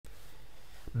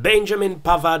Benjamin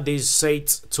Pavard is set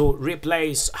to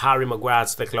replace Harry Maguire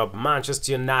at the club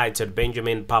Manchester United.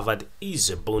 Benjamin Pavard is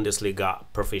a Bundesliga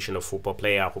professional football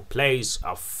player who plays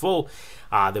for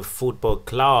the football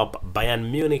club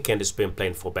Bayern Munich, and has been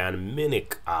playing for Bayern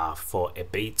Munich for a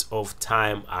bit of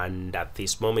time, and at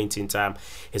this moment in time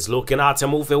is looking at a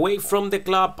move away from the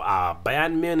club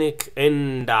Bayern Munich.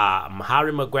 And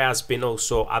Harry Maguire has been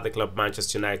also at the club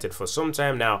Manchester United for some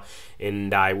time now,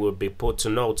 and I will be put to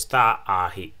note that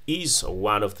he is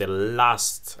one of the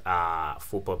last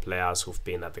football players who've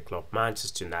been at the club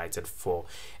Manchester United for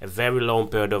a very long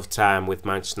period of time, with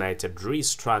Manchester United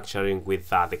restructuring with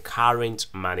the current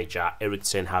manager Erik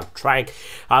ten Hag trying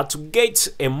to get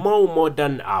a more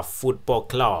modern football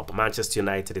club. Manchester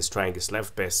United is trying his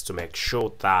level best to make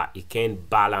sure that he can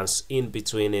balance in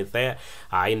between it there,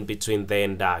 and get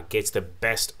the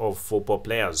best of football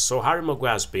players. So Harry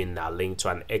Maguire has been linked to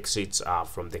an exit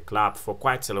from the club for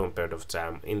quite a long period of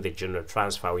time in the general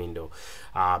transfer window.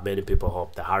 Many people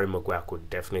hope that Harry Maguire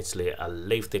could definitely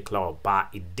leave the club, but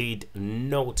it did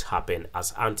not happen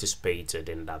as anticipated,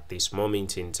 and at this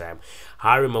moment in time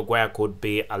Harry Maguire could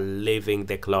be leaving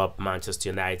the club Manchester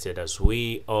United. As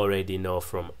we already know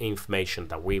from information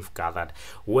that we've gathered,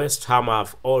 West Ham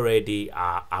have already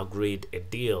agreed a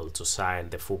deal to sign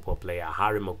the football player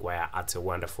Harry Maguire at a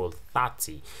wonderful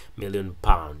 £30 million.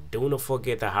 Do not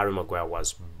forget that Harry Maguire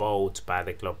was bought by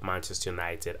the club Manchester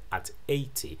United at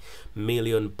 £80 million.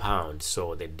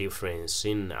 So the difference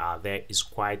in there is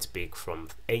quite big, from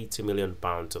 £80 million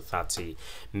to £30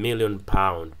 million.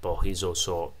 But he's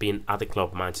also been at the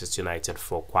club Manchester United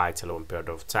for quite a long period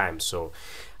of time. So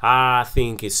I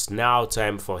think it's now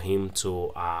time for him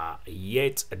to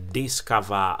yet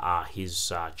discover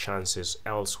his chances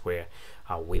elsewhere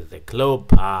with the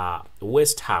club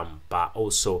West Ham, but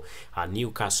also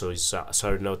Newcastle is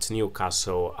Everton.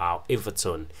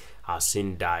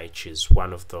 Sindaich is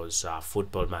one of those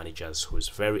football managers who is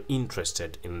very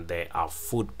interested in the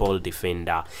football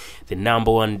defender, the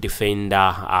 #1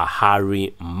 defender,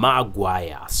 Harry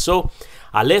Maguire. So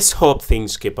let's hope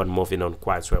things keep on moving on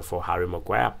quite well for Harry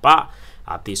Maguire, but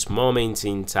at this moment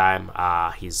in time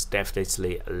he's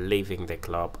definitely leaving the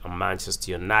club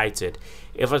Manchester United.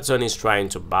 Everton is trying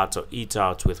to battle it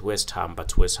out with West Ham,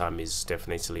 but West Ham is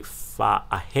definitely far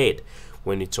ahead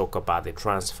when you talk about the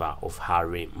transfer of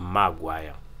Harry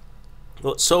Maguire.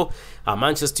 So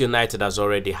Manchester United has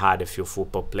already had a few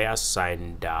football players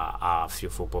signed, a few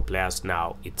football players.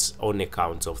 Now it's on a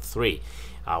count of 3,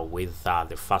 with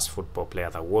the first football player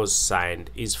that was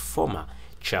signed is former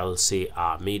Chelsea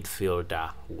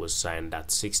midfielder, who was signed at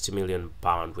 £60 million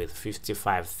with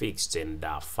 55 fixed and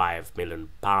 £5 million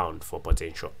for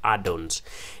potential add-ons,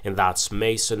 and that's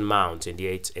Mason Mount. And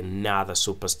yet another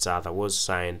superstar that was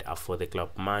signed for the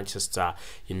club Manchester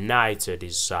United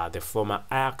is the former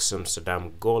Ajax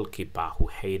Amsterdam goalkeeper who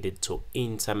headed to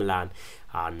Inter Milan,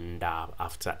 and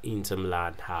after Inter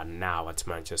Milan now at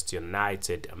Manchester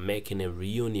United, making a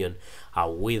reunion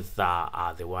with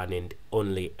the one and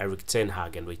only Erik ten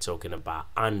Hag, and we're talking about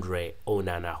Andre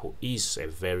Onana, who is a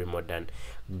very modern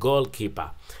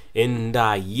goalkeeper. And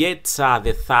yet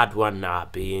the third one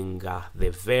being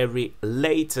the very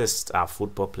latest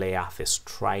football player, the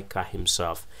striker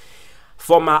himself,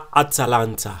 former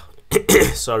Atalanta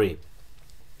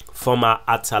former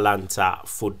Atalanta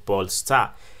football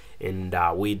star. And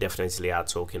we definitely are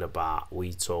talking about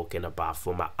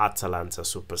former Atalanta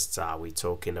superstar. We're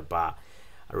talking about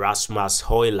Rasmus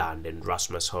Højlund, and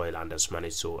Rasmus Højlund has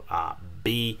managed to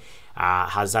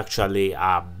has actually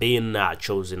been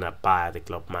chosen by the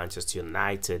club Manchester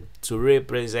United to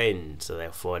represent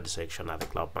the forward section of the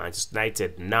club Manchester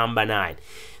United, #9.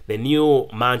 The new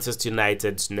Manchester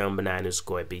United's #9 has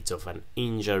got a bit of an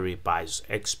injury, but is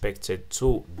expected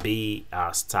to be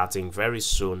starting very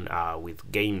soon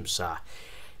with games.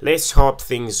 Let's hope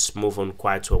things move on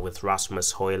quite well with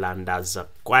Rasmus Højlund, as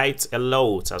quite a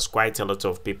lot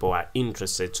of people are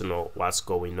interested to know what's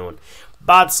going on.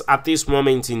 But at this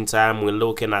moment in time, we're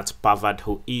looking at Pavard,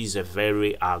 who is a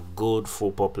very good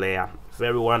football player,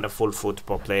 very wonderful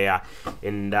football player,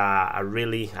 and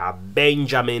really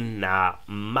Benjamin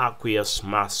Marquis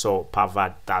Marcel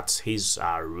Pavard, that's his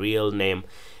real name,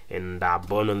 and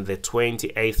born on the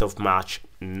 28th of March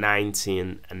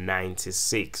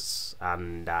 1996,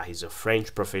 and he's a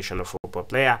French professional football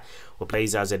player who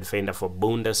plays as a defender for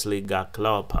Bundesliga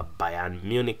club Bayern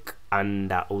Munich,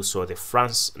 and also the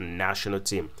France national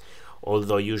team.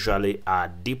 Although usually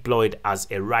deployed as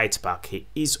a right back, he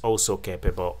is also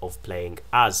capable of playing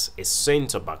as a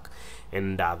centre back,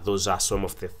 and those are some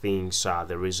of the things,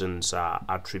 the reasons,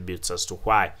 attributes as to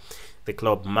why the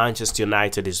club Manchester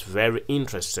United is very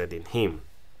interested in him.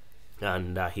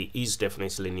 and he is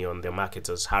definitely new on the market,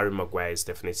 as Harry Maguire is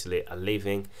definitely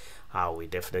leaving. We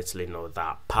definitely know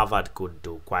that PAVARD could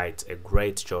do quite a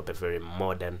great job, a very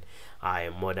modern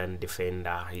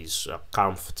defender. He's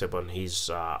comfortable. He's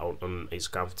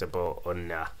comfortable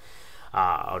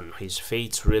on his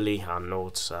feet, really, and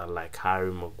not like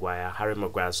Harry Maguire. Harry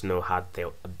Maguire's now had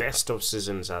the best of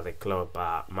seasons at the club,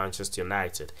 Manchester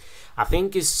United. I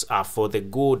think it's for the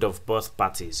good of both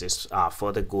parties. It's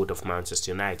for the good of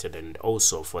Manchester United and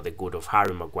also for the good of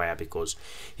Harry Maguire, because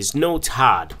he's not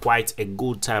had quite a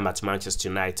good time at Manchester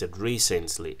United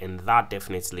recently, and that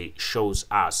definitely shows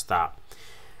us that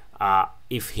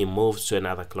if he moves to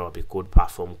another club, he could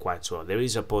perform quite well. There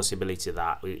is a possibility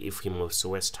that if he moves to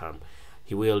West Ham,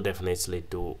 he will definitely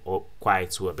do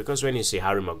quite well, because when you see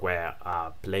Harry Maguire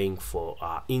playing for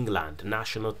England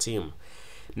national team,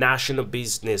 national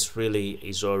business really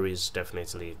is always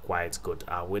definitely quite good.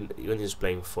 When he's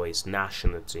playing for his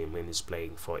national team, when he's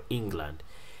playing for England,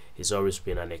 he's always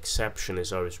been an exception.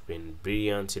 He's always been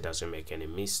brilliant. He doesn't make any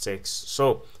mistakes.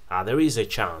 So there is a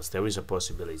chance, there is a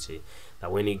possibility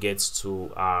that when he gets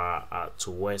to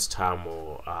West Ham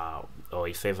or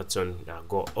if Everton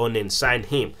go on and sign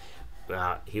him,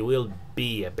 he will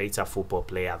be a better football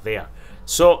player there.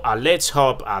 So let's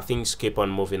hope things keep on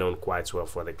moving on quite well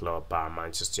for the club,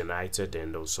 Manchester United,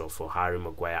 and also for Harry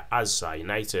Maguire, as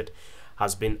United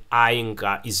has been eyeing,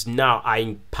 is now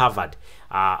eyeing PAVARD.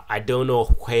 I don't know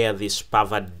where this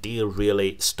PAVARD deal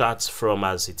really starts from,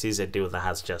 as it is a deal that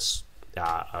has just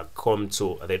come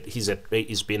to that.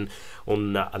 He's been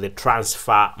on the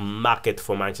transfer market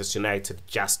for Manchester United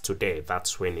just today.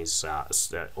 That's when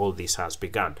all this has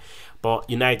begun. But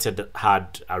United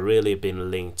had really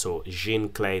been linked to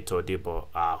Jean-Claude Todibo,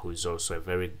 who is also a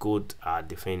very good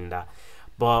defender,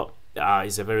 but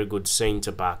he's a very good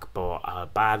centre back.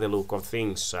 But by the look of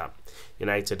things,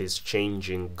 United is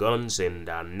changing guns, and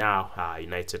now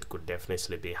United could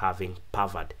definitely be having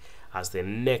PAVARD as the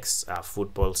next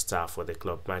football star for the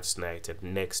club, Manchester United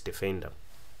next defender.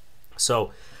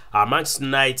 So Manchester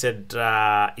United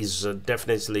is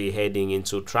definitely heading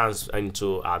into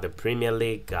the Premier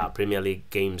League. Premier League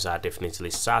games are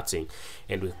definitely starting,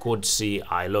 and we could see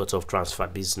a lot of transfer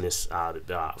business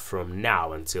from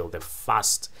now until the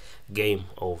first game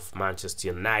of Manchester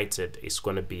United. It's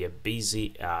going to be a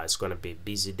busy. It's going to be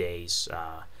busy days.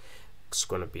 It's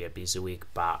going to be a busy week,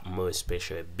 but more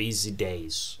especially busy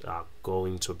days are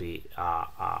going to be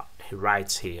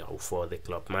right here for the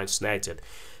club, Manchester United,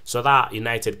 so that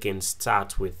United can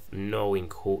start with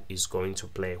knowing who is going to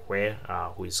play where,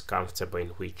 who is comfortable in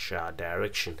which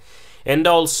direction. And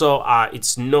also,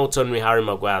 it's not only Harry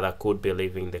Maguire that could be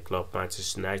leaving the club,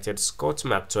 Manchester United. Scott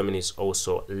McTominay is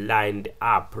also lined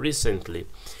up recently.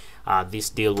 This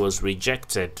deal was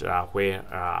rejected, where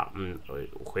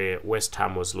West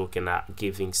Ham was looking at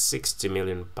giving £60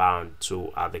 million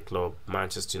to the club,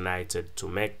 Manchester United,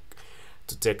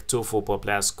 to take two football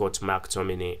players, Scott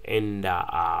McTominay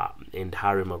and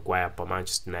Harry Maguire, but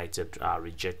Manchester United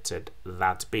rejected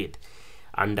that bid.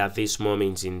 And at this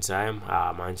moment in time,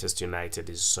 Manchester United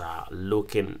is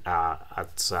looking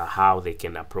at how they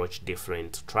can approach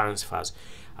different transfers.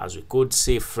 As we could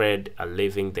see Fred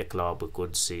leaving the club, we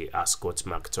could see Scott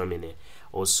McTominay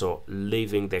also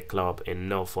leaving the club, and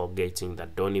not forgetting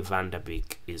that Donny van der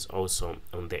Beek is also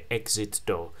on the exit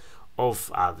door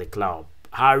of the club.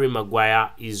 Harry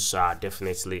Maguire is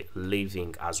definitely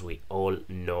leaving, as we all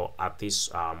know at this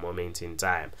moment in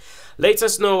time. Let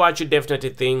us know what you definitely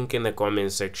think in the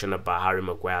comment section about Harry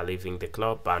Maguire leaving the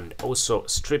club, and also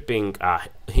stripping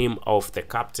him of the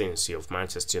captaincy of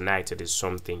Manchester United is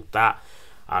something that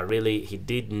really he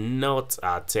did not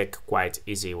take quite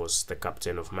easy. He was the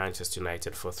captain of Manchester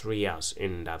United for 3 years,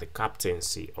 and the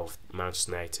captaincy of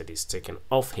Manchester United is taken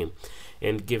off him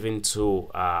and given to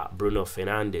Bruno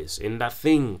Fernandes. And I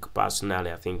think personally,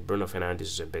 I think Bruno Fernandes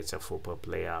is a better football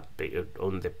player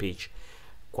on the pitch.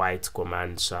 Quite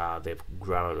commands the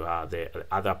ground. The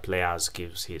other players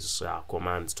gives his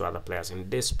commands to other players, and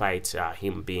despite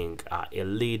him being a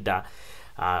leader,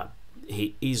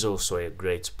 he is also a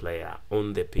great player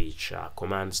on the pitch,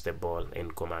 commands the ball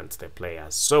and commands the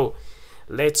players. So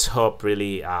let's hope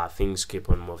really things keep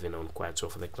on moving on quite well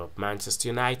for the club, Manchester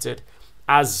United,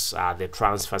 as the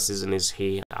transfer season is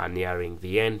here and nearing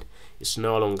the end. It's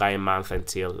no longer a month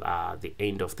until the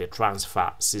end of the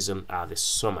transfer season, the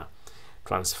summer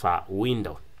transfer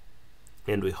window.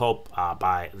 and we hope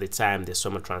by the time the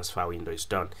summer transfer window is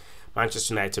done,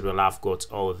 Manchester United will have got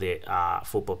all the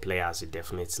football players it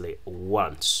definitely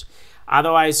wants.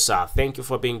 Otherwise, thank you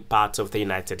for being part of the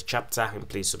United chapter, and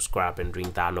please subscribe and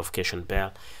ring that notification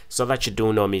bell so that you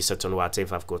do not miss out on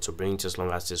whatever I've got to bring, as long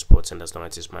as it's sports and as long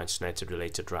as it's Manchester United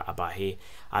related right about here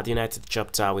at the United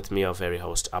chapter with me, your very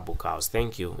host Abu KALS.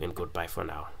 Thank you and goodbye for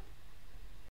now.